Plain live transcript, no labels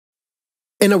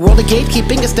In a world of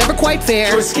gatekeeping, it's never quite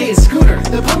fair. Short skate, scooter,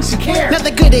 the punks who care. Not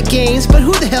that good at games, but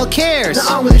who the hell cares?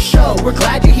 Now on with the show, we're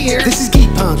glad you're here. This is Geek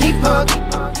Punk. Geek Punk.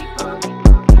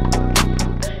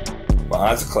 My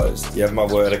eyes are closed. You have my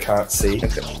word, I can't see.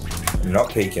 I'm not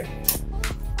peeking.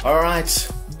 Alright,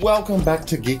 welcome back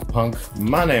to Geek Punk.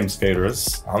 My name's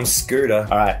Skaidris. I'm Scooter.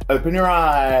 Alright, open your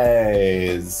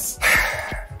eyes.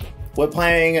 We're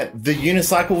playing the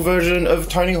unicycle version of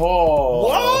Tony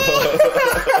Hawk.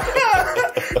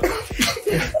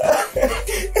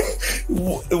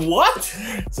 What?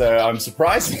 So I'm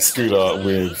surprising Scooter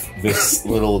with this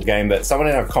little game that someone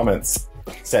in our comments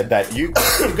said that you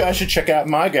guys should check out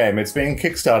my game. It's being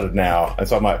Kickstarted now. And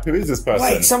so I'm like, who is this person?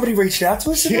 Wait, somebody reached out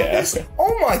to us about this?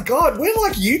 Oh my god, we're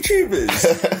like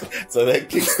YouTubers. So their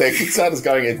Kickstarter's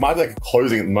going, it might be like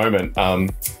closing at the moment.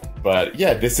 But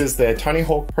yeah, this is their Tony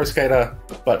Hawk Pro Skater,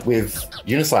 but with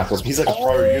unicycles. He's like a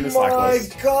pro unicyclist. Oh my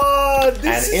god,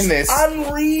 this and is in this,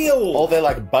 unreal. All their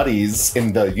like buddies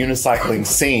in the unicycling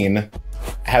scene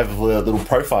have little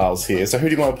profiles here. So who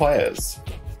do you want to play as?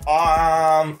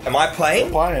 Am I playing?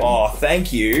 You're playing. Oh,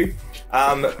 thank you.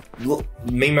 Mimo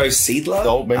Seedler.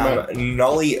 Oh, Mimo.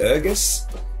 Nolly Ergus.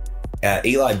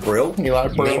 Eli Brill. Mimo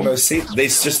Seedler.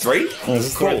 There's just three?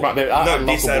 There's cool. They're no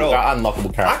diss at all.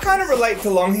 Unlockable characters. I kind of relate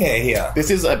to long hair here. This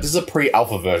is a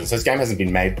pre-alpha version, so this game hasn't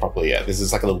been made properly yet. This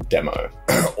is like a little demo.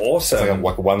 Awesome. It's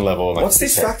like one level. Like what's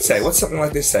this fact say? What's something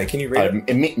like this say? Can you read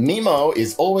it? Nemo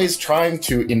is always trying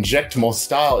to inject more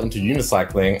style into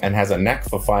unicycling and has a knack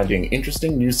for finding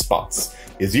interesting new spots.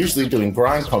 He's usually doing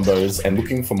grind combos and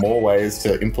looking for more ways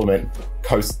to implement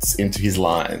coasts into his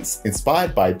lines.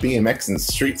 Inspired by BMX and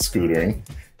street scootering,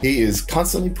 he is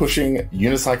constantly pushing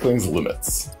unicycling's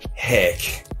limits.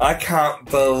 Heck, I can't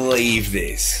believe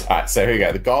this. Alright, so here you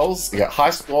go. The goals, you got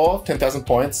high score, 10,000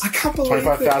 points. I can't believe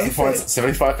 25,000 points,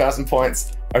 75,000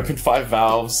 points, open 5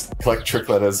 valves, collect trick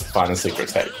letters, find a secret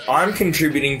tape. I'm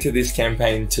contributing to this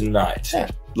campaign tonight.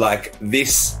 Yeah. Like,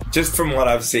 this, just from what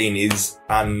I've seen, is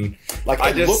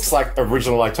it looks like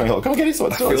original like Tony Hawk. Come on, get into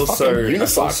it. I feel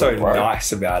so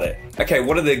nice about it. Okay,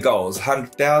 what are their goals?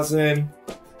 100,000?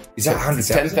 Is that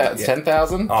 100,000?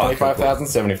 10,000, 25,000,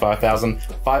 75,000,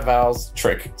 5 valves,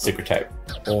 trick, secret tape.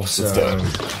 Awesome.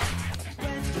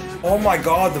 Oh my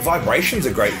god, the vibrations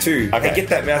are great too. Okay, hey, get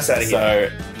that mouse out of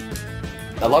here.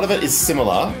 So, a lot of it is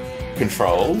similar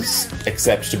controls,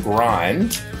 except to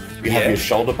grind. You have your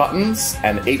shoulder buttons,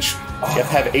 and you have to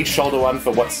have each shoulder one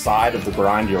for what side of the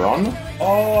grind you're on.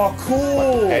 Oh,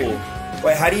 cool!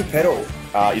 Wait, how do you pedal?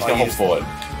 You just hold forward.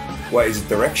 Wait, is it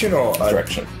direction or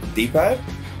direction? D-pad?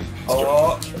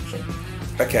 Direction.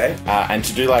 Okay. And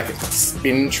to do like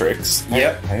spin tricks.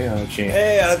 Yep. Hey Archie.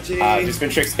 Hey Archie. Do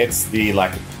spin tricks. It's the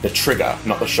trigger,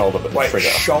 not the shoulder, but the trigger.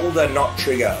 Shoulder, not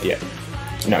trigger. Yeah.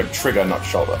 No, trigger, not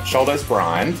shoulder. Shoulder's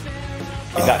grind.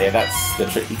 That's the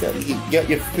trick. You get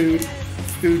your food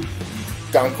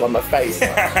gunk on my face.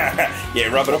 Yeah,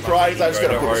 rub it up. Right, I just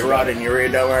gotta put this right in your ear.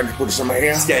 Don't worry, just put some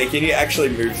here. Skai, can you actually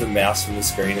move the mouse from the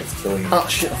screen? It's killing me. Oh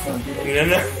shit!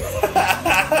 No.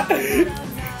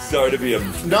 Sorry to be a.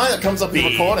 No, that comes up in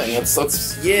recording. It's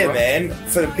yeah, right. Man.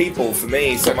 For the people, for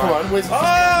me. So come on,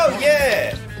 oh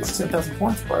yeah. It's 10,000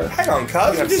 points, bro. Hang on,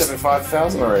 cuz. You have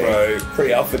 75,000 already. Bro,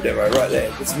 pre-alpha demo right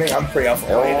there. It's me. I'm pre-alpha.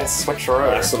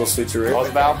 Switcheroo. Nice little switcheroo. Oh,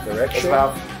 the valve. Direction.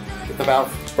 Get the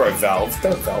valve. Bro, valve.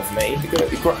 Don't valve me.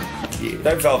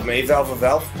 Don't valve me. Valve a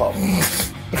valve pop.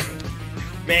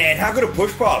 Man, how good are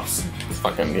push pops? It's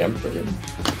fucking brilliant.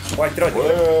 Wait, did I do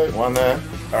it? One there.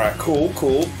 Alright, cool.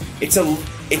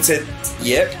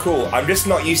 Yep, cool. I'm just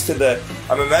not used to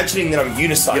I'm imagining that I'm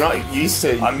unicycling. You're not used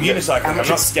to... I'm unicycling, I'm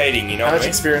not skating, you know what I mean? How much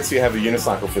experience do you have with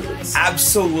unicycle physics?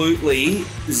 Absolutely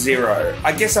zero.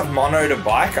 I guess I've monoed a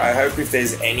bike. I hope if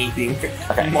there's anything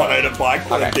monoed a bike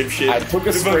with a dipshit. I took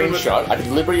a screenshot. I did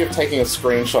the liberty of taking a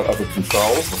screenshot of the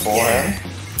controls beforehand.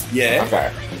 Yeah.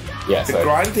 Okay. Yeah, the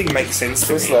grind thing makes sense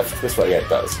to me. This left, this way, yeah, it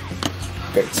does.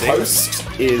 Okay, coast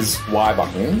is Y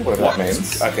button, whatever that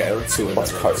means. Okay, let's see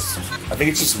what's coast. I think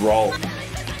it's just roll.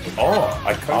 Oh,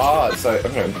 I coasted.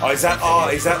 Is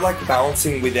that like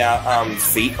balancing without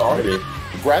feet on?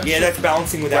 That's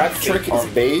balancing without feet on. Grab trick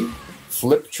is B.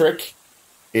 Flip trick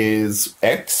is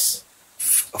X.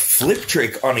 A flip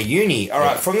trick on a uni. All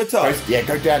right, from the top.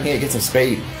 Go down here, get some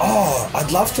speed. Oh,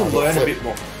 I'd love to learn a bit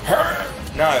more.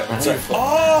 No, it's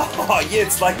like,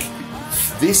 it's like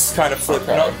this kind of flip,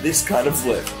 not this kind of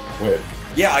flip. Weird.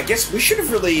 Yeah, I guess we should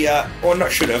have really, or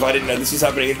not should have, I didn't know this was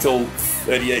happening until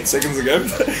 38 seconds ago,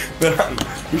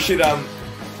 but we should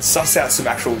suss out some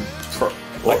actual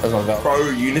like What? pro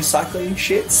unicycling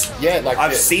shits. Yeah, like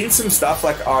I've seen some stuff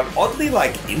like on oddly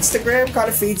like Instagram kind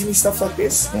of feeds me stuff like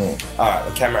this. Alright,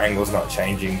 the camera angle's not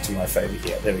changing to my favourite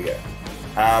yet. There we go.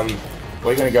 What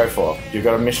are you going to go for? You've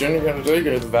got a mission you're going to do? You're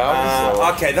going to do the valves?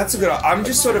 or- Okay, that's a good. I'm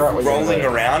just sort of Figure out what you're rolling gonna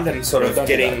do. around and sort of Don't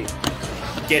do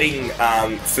getting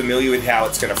familiar with how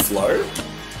it's going to flow.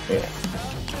 Yeah.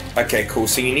 Okay, cool.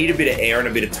 So you need a bit of air and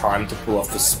a bit of time to pull off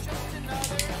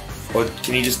the. Or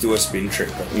can you just do a spin trick?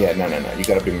 Yeah, no. You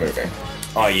got to be moving.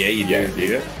 Oh yeah, you do. Yeah. Do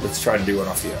you? Let's try and do one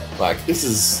off here. Like this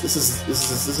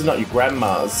is not your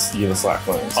grandma's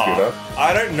unicycling scooter.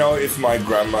 I don't know if my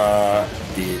grandma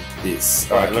did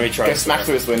this. All right, let me try. Get smacked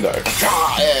through this window.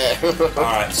 All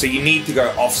right, so you need to go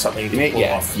off something to pull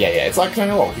off. Yeah. It's like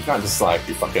Tony Hawk. You can't just like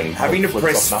you fucking Having to flip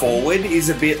press off nothing. forward is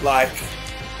a bit like.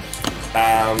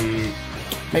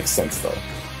 Makes sense though.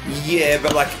 Yeah,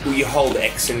 but like you hold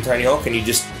X in Tony Hawk and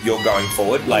you're going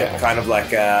forward, like kind of like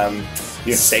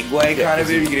Segway kind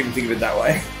of. You can even think of it that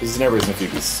way. There's no reason for you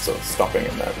to be sort of stopping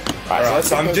in that. Alright,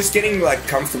 so I'm just getting like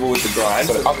comfortable with the grind.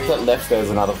 So up to the left, there's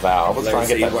another valve. Let's try and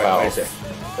get that valve.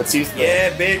 Let's use the...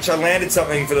 Yeah, bitch! I landed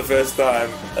something for the first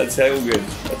time. That's hell good.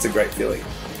 That's a great feeling.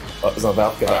 Oh, there's another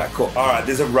valve. Get Alright, that. cool. Alright,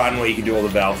 there's a run where you can do all the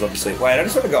valves, obviously. Wait, I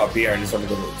just want to go up here and just want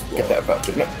to go explore. Get that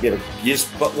valve. No, get it.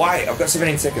 But why? I've got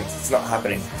 17 seconds. It's not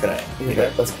happening today. You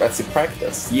know? That's your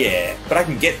practice. Yeah, but I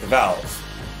can get the valve.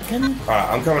 Alright,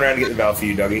 I'm coming around to get the valve for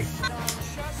you, doggy.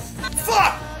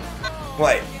 Fuck!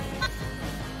 Wait.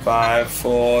 5,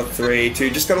 4, 3, 2.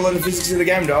 Just gotta learn the physics of the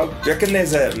game, dog. Do you reckon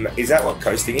there's a... Is that what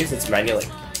coasting is? It's manually.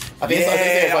 I think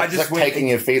it's like taking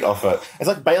your feet off it. It's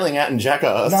like bailing out in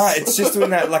Jackass. No, it's just doing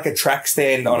that like a track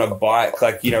stand on a bike,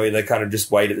 like, you know, where they kind of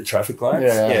just wait at the traffic lights.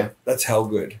 Yeah. That's hell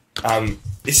good.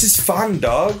 This is fun,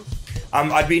 dog.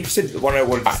 I'd be interested in what I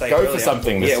wanted to say Go earlier. for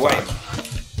something this time.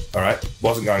 Alright,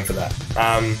 wasn't going for that.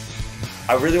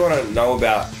 I really want to know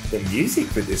about the music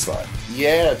for this one.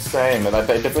 Yeah, same. And it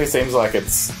definitely seems like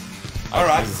it's...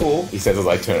 Alright, cool. He says as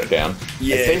I turn it down.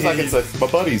 Yeah, it seems like it's my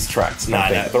buddy's tracks. Nah,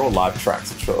 No. no. They're all live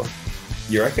tracks, I'm sure.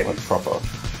 You reckon? Like proper.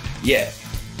 Yeah.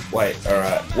 Wait,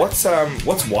 alright. What's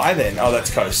Y then? Oh,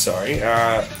 that's coast, sorry.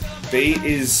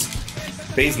 B's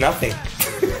nothing.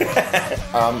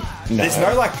 No. There's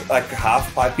no like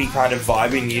half pipey kind of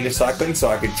vibe in unicycling, so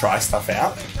I could try stuff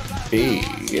out. B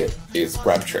is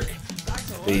grab trick.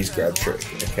 B's grab trick.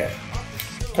 Okay.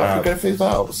 Go for these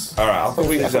valves. All right. I'll put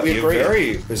these up. we You're agree.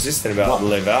 very persistent about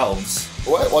the valves.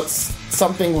 What's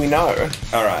something we know?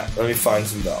 All right. Let me find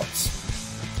some valves.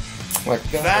 Like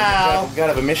Valve. we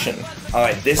gotta have a mission. All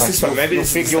right. This is fun. Maybe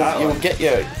this is you'll get logged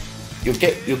in. You so gotta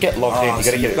get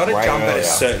you've it got to way jump at a earlier.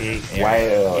 certain area.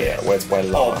 Way earlier, where it's way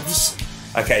lower. Obs.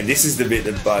 Okay. This is the bit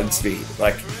that bugs me.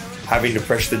 Like having to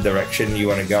press the direction you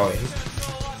want to go in.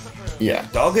 Yeah,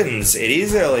 Doggins. It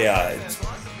is earlier.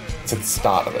 it's at the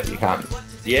start of it. You can't.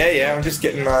 Yeah. I'm just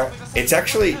getting my. It's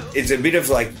a bit of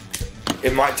like.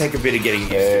 It might take a bit of getting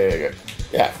used to.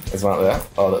 Yeah. There's one up there.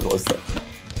 Oh, that was the.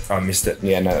 Oh, I missed it.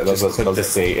 Yeah, no, Just click I'll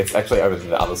just see. It's actually over to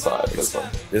the other side. This one.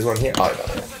 There's one here. Oh,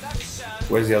 no.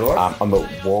 Where's the other one? On the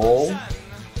wall,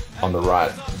 on the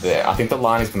right there. I think the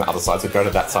line is from the other side, so go to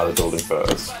that side of the building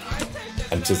first.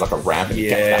 And just like a ramp and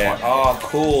get to that one. Oh,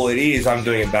 cool. It is. I'm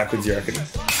doing it backwards, you reckon?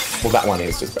 Well, that one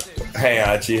is just back. Hey,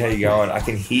 Archie. How you going? I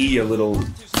can hear your little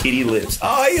kitty lips.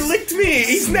 Oh, he licked me.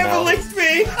 He's never licked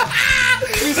me.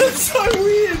 That's so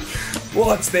weird.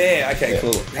 What's there? Okay,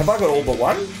 cool. Have I got all but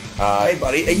one? Hey,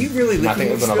 buddy. Are you really licking I think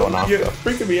there's another one after. You're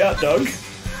freaking me out, dog.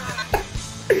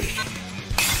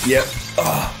 Yep.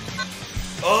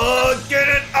 Oh, get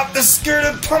it up the skirt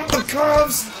and pump the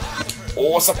calves.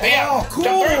 Awesome. Oh, cool.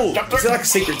 Is it like a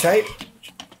secret tape?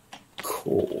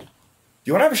 Cool. Do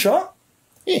you want to have a shot?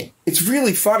 Yeah. It's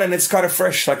really fun and it's kind of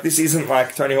fresh. Like, this isn't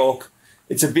like Tony Hawk.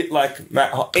 It's a bit like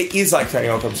it is like Tony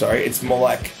Hawk, I'm sorry. It's more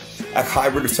like a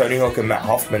hybrid of Tony Hawk and Matt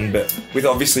Hoffman, but with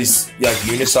obviously like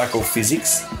unicycle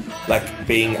physics, like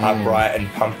being upright and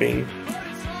pumping.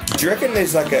 Do you reckon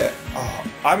there's like a... Oh,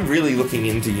 I'm really looking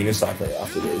into unicycling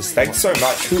after this. Thanks so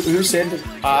much. Who sent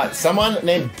it? Someone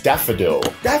named Daffodil.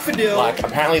 Daffodil. Like,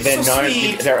 apparently they're So known...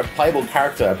 sweet. They're a playable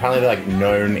character. Apparently they're, like,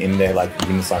 known in their, like,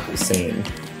 unicycle scene.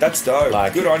 That's dope.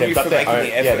 Like, Good on they've you got for their making own,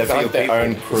 the effort yeah, they've for got your like, their people.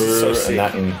 own This crew is so and sick.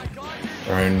 that, and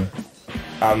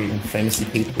their own fantasy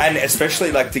people. And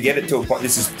especially, like, to get it to a point...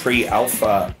 This is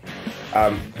pre-alpha.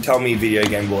 Tell me, Video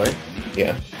Game Boy.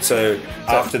 Yeah. So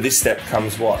after this step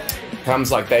comes what?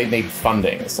 Comes like they need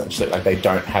funding, essentially. Like they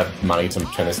don't have money to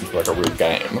turn this into like a real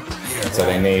game. So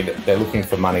they're looking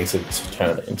for money to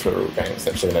turn it into a real game,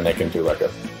 essentially, and then they can do like a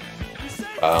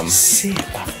Sick.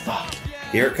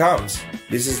 Here it comes.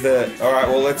 This is the... Alright,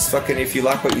 well, let's fucking... If you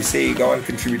like what you see, go and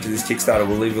contribute to this Kickstarter.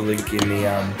 We'll leave a link in the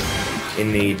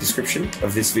in the description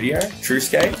of this video. True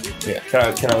Skai. Yeah.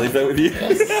 Can I leave that with you?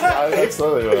 Yes, I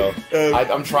absolutely will.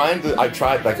 I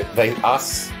tried, like, they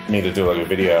asked me to do like a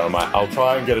video. I'm like, I'll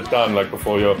try and get it done like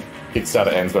before your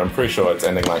Kickstarter ends, but I'm pretty sure it's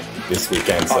ending like this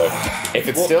weekend. So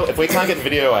if we can't get the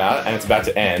video out and it's about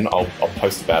to end, I'll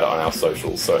post about it on our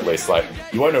socials. So at least like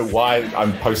you won't know why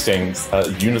I'm posting a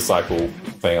unicycle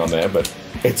thing on there, but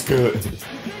it's good.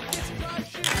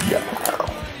 Yeah.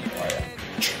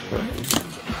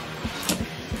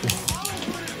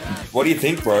 What do you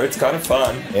think, bro? It's kind of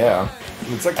fun. Yeah.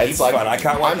 It's like fun. I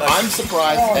can't wait. I'm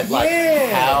surprised at like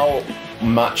how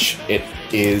much it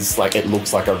is like it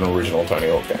looks like an original Tony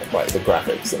Hawk game, like the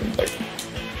graphics and like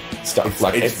stuff.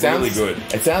 It sounds really good.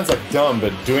 It sounds like dumb,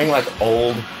 but doing like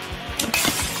old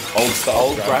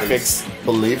graphics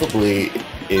believably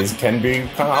can be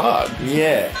kind of hard.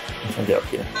 Yeah. I'm trying to get up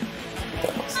here.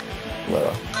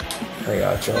 Letter. Hey,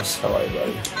 Josh. How are you,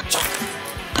 buddy?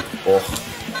 Oh,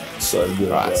 so good.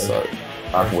 Right, so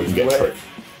I reckon we can get Trick.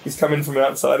 He's coming from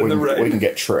outside in the rain. We can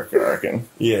get Trick, I reckon.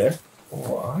 Yeah.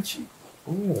 Oh, Archie.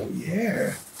 Oh,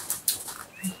 yeah.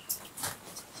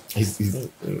 He's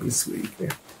sweet. Yeah.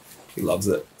 He loves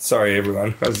it. Sorry,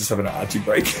 everyone. I was just having an Archie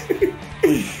break.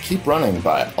 Keep running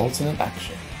by alternate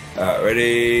action.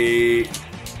 Ready?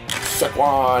 Step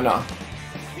one.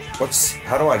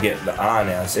 How do I get the R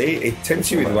now? See? It tempts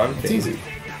you with one thing. It's easy.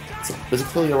 There's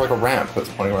clearly like a ramp that's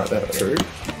pointing right there. True.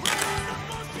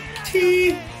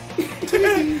 Tee.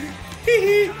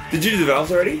 Did you do the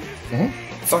valves already? Mm-hmm.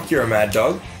 Fuck, you're a mad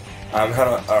dog. How do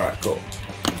I... Alright, cool.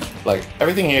 Like,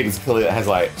 everything here is clearly that has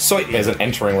like... There's an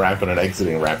entering ramp and an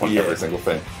exiting ramp on every single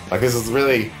thing. Like, this is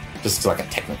really just like a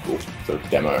technical sort of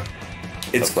demo.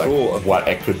 It's like cool. What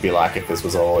it could be like if this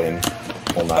was all in...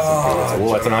 All nice and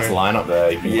cool. Oh, it's a nice lineup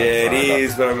there. Yeah, it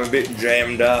is, but I'm a bit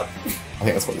jammed up. I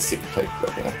think that's what the sick take.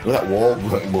 Look at that wall.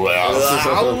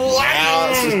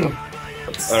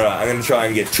 Alright, I'm gonna try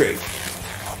and get Trick.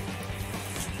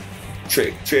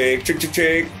 Trick.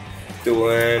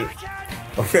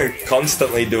 I'm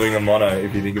constantly doing a mono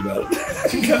if you think about it.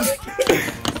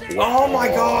 Oh my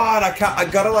god, I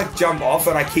gotta like jump off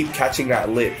and I keep catching that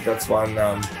lip. That's why I'm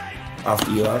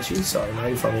after you, Archie. Sorry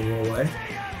mate, if I'm in your way.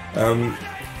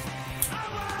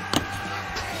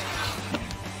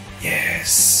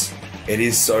 Yes. It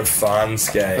is so fun,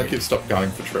 Skai. I think you've stopped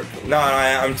going for Trick. No,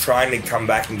 I'm trying to come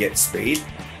back and get speed.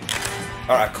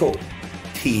 Alright, cool.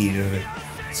 T.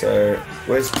 So,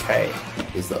 where's K?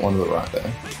 Is that one to the right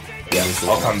there? Yeah,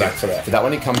 I'll come back to that. Did that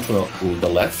one you come to the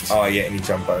left? Oh yeah, and you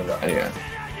jump over. Yeah.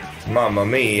 Mamma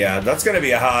mia. That's going to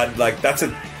be a hard, like, that's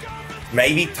a...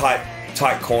 Maybe tight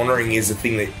cornering is a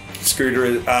thing that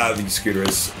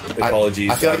scooters, apologies,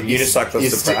 I feel like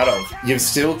unicyclists are proud of. You've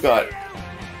still got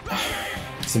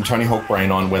some Tony Hawk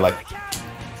brain on where, like,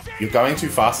 you're going too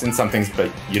fast in some things,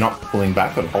 but you're not pulling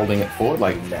back and holding it forward.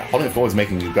 Like, holding it forward is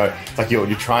making you go. It's like you're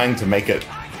trying to make it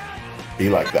be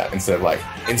like that instead of, like...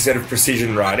 Instead of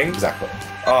precision riding? Exactly.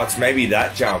 Oh, it's maybe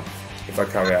that jump if I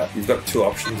come out. You've got two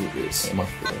options with this. It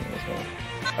must be doing it as well.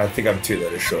 I think I'm 2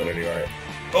 letters short anyway.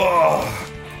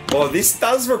 Oh, this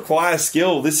does require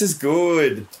skill. This is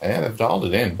good. Yeah, they've dialed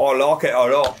it in. I like it a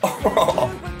lot.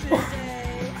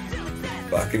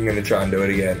 Fuck, I'm gonna try and do it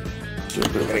again.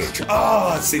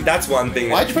 Oh, see, that's one thing.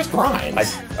 Why'd you press grind?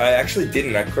 I actually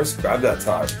didn't. I pressed grab that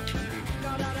time.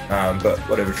 But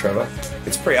whatever, Trevor.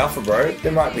 It's pre-alpha, bro.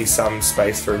 There might be some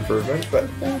space for improvement, but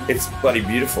it's bloody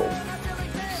beautiful.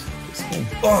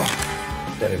 Oh,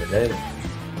 don't even need it.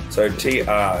 So TR,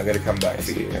 I gotta come back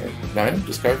for you. No,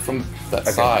 just go from that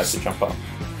side to jump up.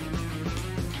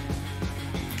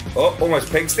 Oh,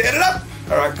 almost peg stand it up.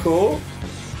 All right, cool.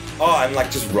 Oh, and like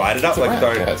just ride it up, like ramp.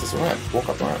 don't. Yeah, it's just a ramp. Walk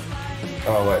up the ramp.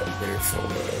 Oh wait, very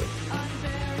forward.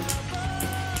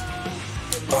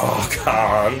 Oh, come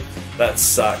on. That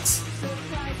sucks.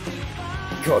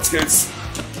 God, Scoots.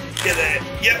 Get there.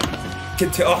 Yep.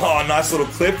 Oh, nice little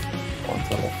clip.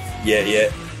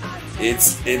 Yeah.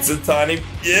 It's a tiny.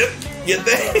 Yep. Get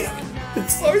there.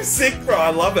 It's so sick, bro. I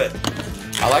love it.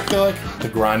 I like the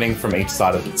grinding from each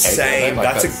side of the table. Same.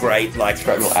 Like that's a great like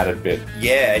great little added bit.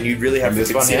 Yeah, and you'd really have to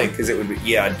consider because one, it would be.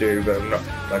 Yeah, I do, but I'm not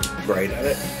like great at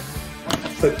it.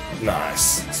 But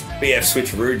nice. It's BF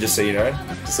switcheroo, just so you know.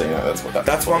 Just so you know,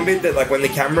 that's one bit that, like, when the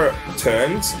camera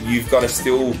turns, you've got to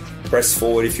still press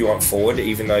forward if you want forward,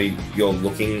 even though you're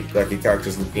looking, like, your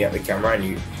character's looking at the camera and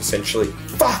you essentially...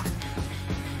 Fuck!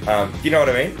 You know what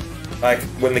I mean? Like,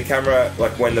 when the camera...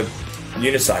 Like, when the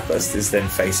unicyclist is then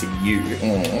facing you,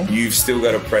 you've still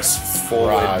got to press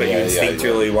forward, but you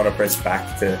instinctually want to press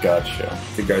back to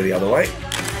go the other way.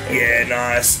 Yeah,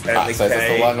 nice. And so that's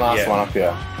the one last one up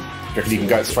here. Do you reckon you can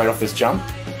go straight off this jump?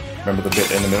 Remember the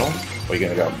bit in the middle? Or are you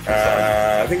gonna go?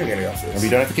 I think I'm gonna go for this. Maybe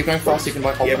you don't have to keep going fast. You can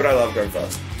like hold. Yeah, but I love going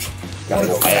fast. Gotta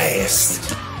go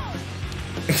fast.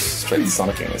 Straight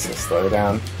Sonicking this. Slow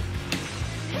down.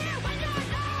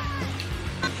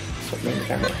 Stop moving the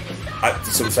camera.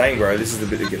 That's what I'm saying, bro. This is the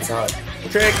bit that gets hard.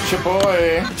 Trick,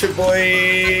 Chaboy.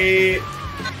 Chaboy.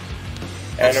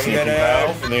 And I'm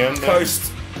gonna from the end.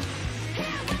 coast.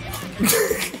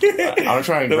 I'm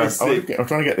trying to That was grab. I'm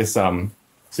trying to get this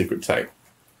secret tape.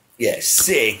 Yeah,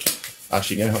 sick.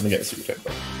 Actually, you're gonna help me get the secret tape.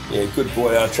 Though. Yeah, good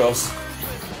boy, Archos.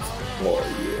 Oh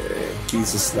yeah,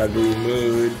 he's a snuggly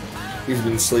mood. He's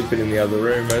been sleeping in the other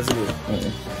room, hasn't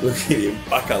he? Look at him.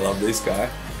 Fuck, I love this guy.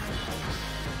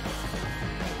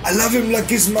 I love him like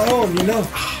he's my own, you know.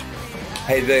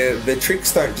 Hey, the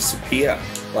tricks don't disappear.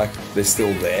 Like, they're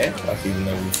still there. Like, even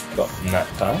though we've gotten that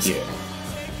task. Yeah.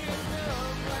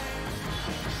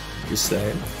 Just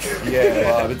saying.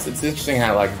 Yeah. Well, it's interesting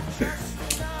how like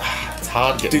it's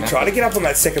hard to get. Dude, try to get up on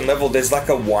that second level. There's like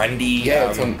a windy. Yeah,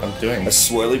 that's what I'm doing. A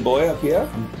swirly boy up here.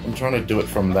 I'm trying to do it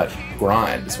from that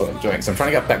grind. Is what I'm doing. So I'm trying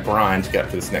to get up that grind to get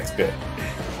up to this next bit.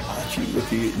 Archie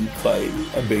looking at you play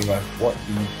and being like, "What are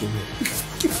you doing?"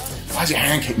 Why does your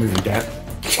hand keep moving, Dad?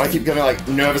 Why keep giving like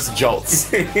nervous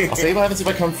jolts? I'll see what happens if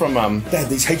I come from Dad,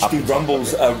 these HD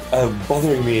rumbles are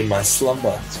bothering me in my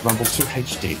slumber. It's Rumble 2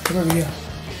 HD. Come over here.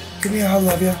 Come here, I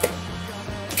love you.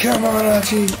 Come on,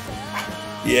 Archie.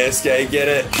 Yes, Skai, get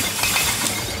it.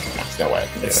 There's no way I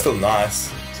can get It's it. still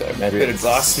nice. So maybe Bit of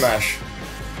glass smash.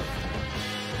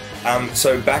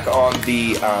 So back on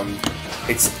the,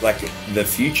 it's like the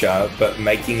future, but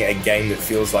making a game that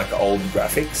feels like old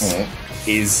graphics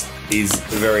is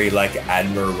very like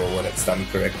admirable when it's done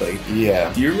correctly.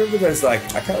 Yeah. Do you remember those like,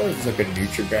 I can't remember if it was like a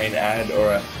Nutrigrain ad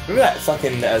or a, remember that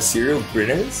fucking cereal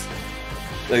Grinners?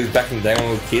 Like back in the day when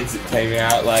we were kids, it came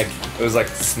out like, it was like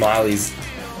Smiley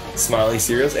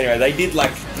cereals. Anyway, they did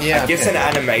like, I guess an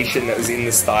animation that was in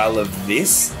the style of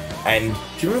this. And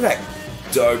do you remember that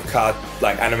dope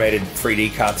like animated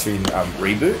 3D cartoon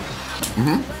Reboot?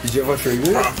 Mm-hmm. Did you ever watch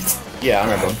Reboot? Yeah, I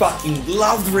remember. I fucking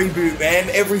loved Reboot, man.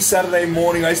 Every Saturday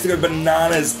morning I used to go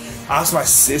bananas. Ask my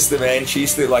sister, man. She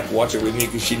used to like watch it with me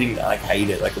because she didn't like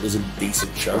hate it. Like it was a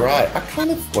decent show. Right. I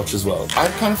kind of watch as well. I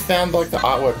kind of found like the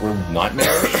artwork real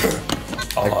nightmarish.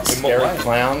 Like scary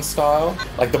clown style,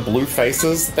 like the blue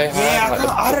faces that they had.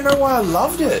 Yeah, I don't know why I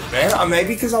loved it, man.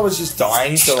 Maybe because I was just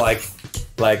dying to like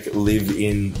live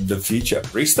in the future.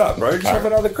 Restart, bro. Just have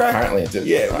another crack. Apparently it did.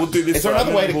 Yeah, right. we'll do this. Is there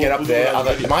another way to get up there?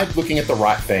 Am I looking at the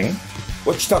right thing?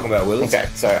 What you talking about, Willis? Okay,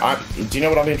 so do you know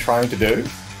what I've been trying to do?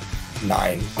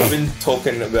 9. I've been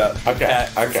talking about. Okay.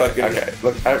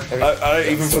 Look, I don't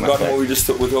even forgotten what we just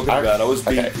were talking about. I was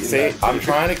being. See, I'm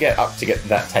trying to get up to get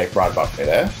that tape right above me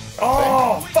there.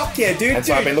 Oh, fuck yeah, dude. And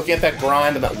so I've been looking at that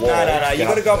grind and that wall. No. You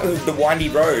gotta go up the windy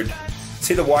road.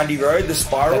 See the windy road, the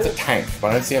spiral? That's a tank, but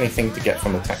I don't see anything to get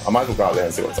from the tank. I might as well go out there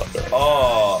and see what's up there.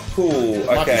 Oh, cool.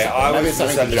 Okay, I was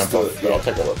something to jump off, misunderstood. but I'll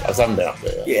take a look. I just haven't been up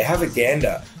there yet. Yeah, have a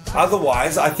gander.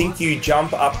 Otherwise, I think you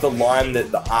jump up the line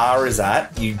that the R is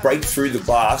at, you break through the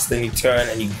glass, then you turn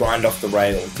and you grind off the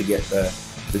rail to get the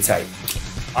tape.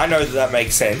 I know that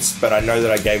makes sense, but I know that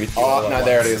I gave it to you. Oh, no,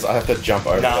 there it is. I have to jump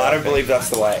over. No, I don't believe that's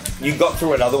the way. You got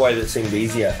through another way that seemed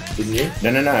easier, didn't you?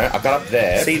 No. I got up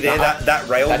there. See there, that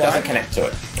rail line? That doesn't connect to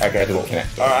it. Okay, cool.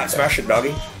 Connect to Alright, smash it, doggy.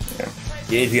 Yeah.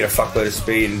 You need to get a fuckload of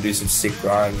speed and do some sick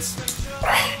grinds.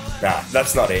 Nah,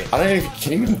 that's not it. I don't know if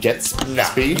can you even get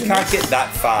speed. You can't get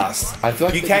that fast. I feel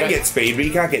like you can get speed, but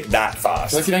you can't get that fast. I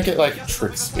feel like you don't get like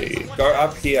trick speed. Go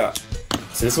up here.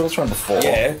 So this is what I was trying before.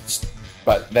 Yeah.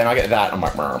 But then I get that, I'm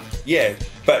like, Murr. Yeah,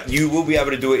 but you will be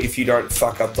able to do it if you don't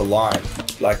fuck up the line.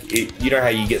 Like, you know how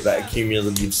you get that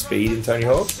cumulative speed in Tony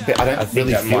Hawk? But I don't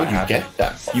really feel you get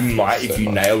that. You might if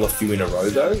you nail a few in a row,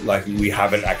 though. Like, we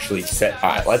haven't actually set.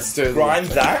 Alright, let's do grind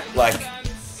that. Like,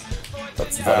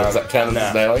 does that count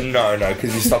as nailing? No,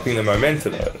 because you're stopping the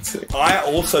momentum. I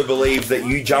also believe that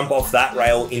you jump off that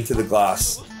rail into the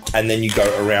glass and then you go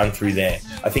around through there.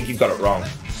 I think you've got it wrong.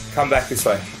 Come back this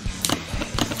way.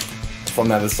 From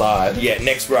the other side. Yeah,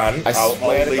 next run. I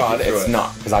swear to God, it's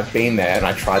not because I've been there and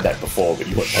I tried that before, but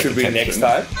you wouldn't take Should be next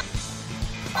time.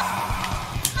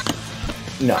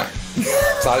 No.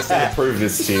 So I just need to prove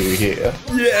this to you here.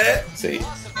 Yeah. See.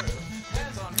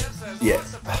 Yeah.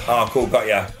 Oh, cool. Got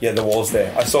ya. Yeah, the wall's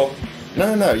there. I saw.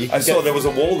 No. I saw there was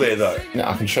a wall there though. No,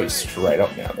 I can show you straight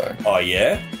up now though. Oh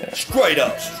yeah. Straight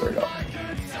up. Straight up.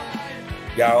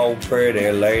 Y'all pretty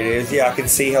ladies. Yeah, I can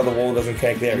see how the wall doesn't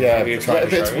connect there. Yeah,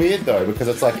 but it's weird though because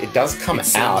it's like it does come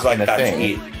out like in a thing.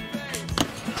 It.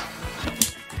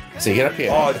 So you get up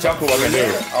here. Oh, jump over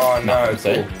there. Oh no,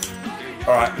 cool.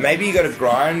 All right, maybe you got to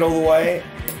grind all the way.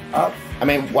 Up. I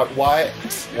mean, why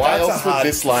That's else a would hard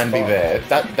this line be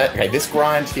spot. there? Okay, this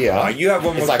grind here. Oh, you have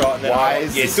one more it's like, shot now. why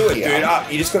is Yeah, this do it, here? dude.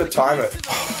 Up. You just got to time it.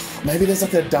 Maybe there's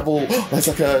like a double. There's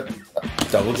like a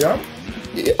Double jump.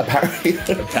 parry.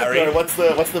 parry. No, what's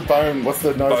the bone? What's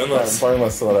the nose? Boneless.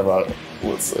 Boneless or whatever.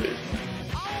 Let's see.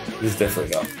 This is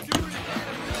definitely not.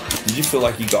 Did you feel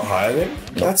like you got higher then?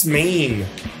 That's mean.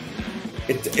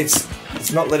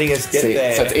 It's not letting us get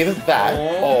there. So it's either that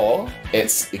or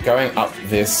it's going up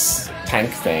this tank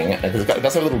thing because it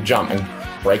does have a little jump and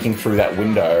breaking through that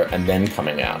window and then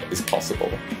coming out is possible.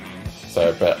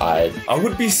 So, but I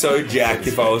would be so jacked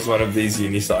if I was one of these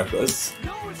unicyclists.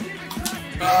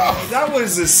 Oh, that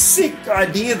was a sick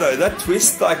idea though. That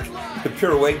twist, like the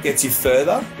pirouette gets you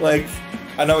further. Like,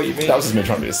 I know what you mean. That was just me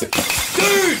trying to be a sick.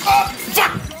 Dude!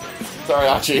 Fuck! Sorry,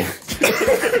 Archie.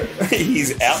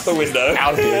 He's out the window.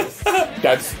 Out here.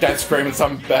 Dad's screaming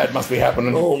something bad must be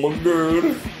happening. Oh my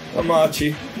god. I'm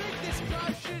Archie.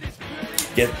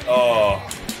 Dog.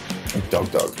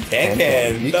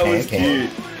 Can. You That can. was cute.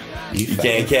 You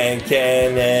fat-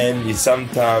 can, and you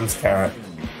sometimes can't.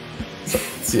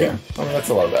 Yeah. I mean, that's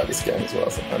a lot about this game as well.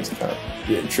 Sometimes you can't.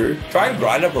 Yeah, true. Try and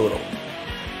grind up a little.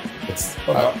 It's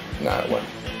Or not. no, it won't.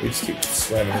 We just keep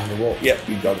slamming in the wall. Yep,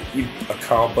 you got it. I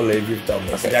can't believe you've done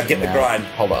this. Okay, Now get the grind.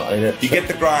 Hold on. I need to You get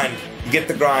the grind. You get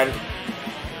the grind.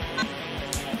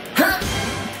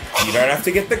 You don't have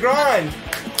to get the grind.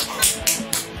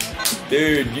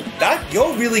 Dude,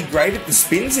 you're really great at the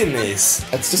spins in this.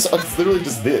 It's literally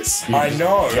just this. You I just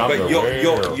know, jump but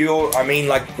around. you're I mean,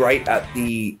 like, great at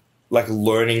the, like,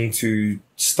 learning to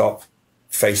stop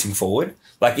facing forward.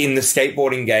 Like in the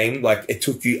skateboarding game, like it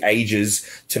took you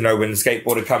ages to know when the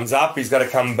skateboarder comes up, he's got to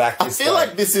come back. I feel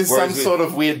like this is some sort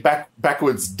of weird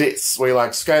backwards diss where you're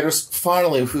like, Skaidris,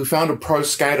 finally, we found a pro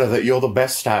skater that you're the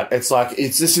best at. It's like,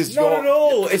 this is Not at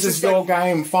all. This It's is just your like-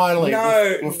 game, finally.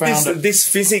 No, we found it. this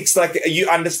physics, like you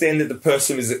understand that the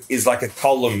person is like a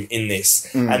column in this,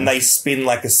 and they spin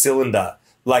like a cylinder,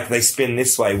 like they spin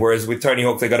this way. Whereas with Tony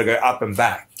Hawk, they got to go up and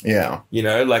back. Yeah. You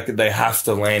know, like they have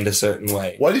to land a certain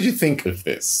way. What did you think of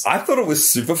this? I thought it was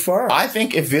super fun. I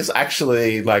think if this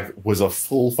actually like was a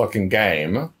full fucking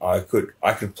game, I could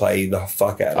play the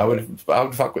fuck out of it. I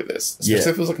would fuck with this. Yeah.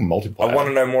 Especially if it was like a multiplayer. I want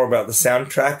to know more about the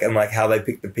soundtrack and like how they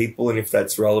pick the people and if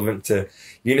that's relevant to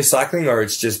unicycling or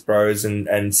it's just bros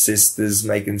and sisters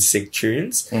making sick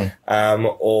tunes. And I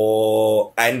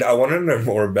want to know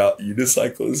more about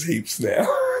unicyclers heaps now.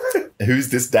 Who's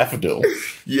this daffodil?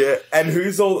 Yeah, and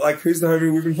who's the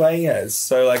homie we've been playing as?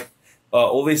 So like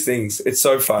all these things. It's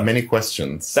so fun. Many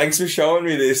questions. Thanks for showing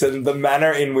me this, and the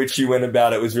manner in which you went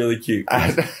about it was really cute.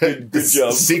 Good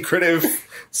job. Secretive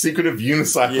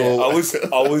unicycle. Yeah,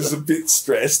 I was a bit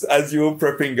stressed as you were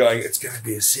prepping, going, it's going to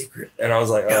be a secret, and I was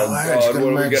like, oh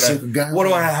god, what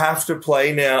do I have to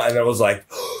play now? And I was like,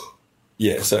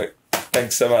 yeah. So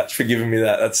thanks so much for giving me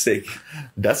that. That's sick.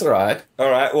 That's all right. All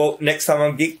right. Well, next time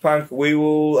on Geek Punk, we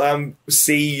will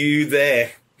see you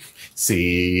there.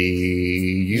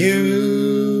 See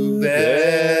you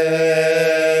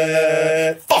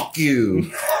there. Fuck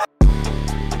you.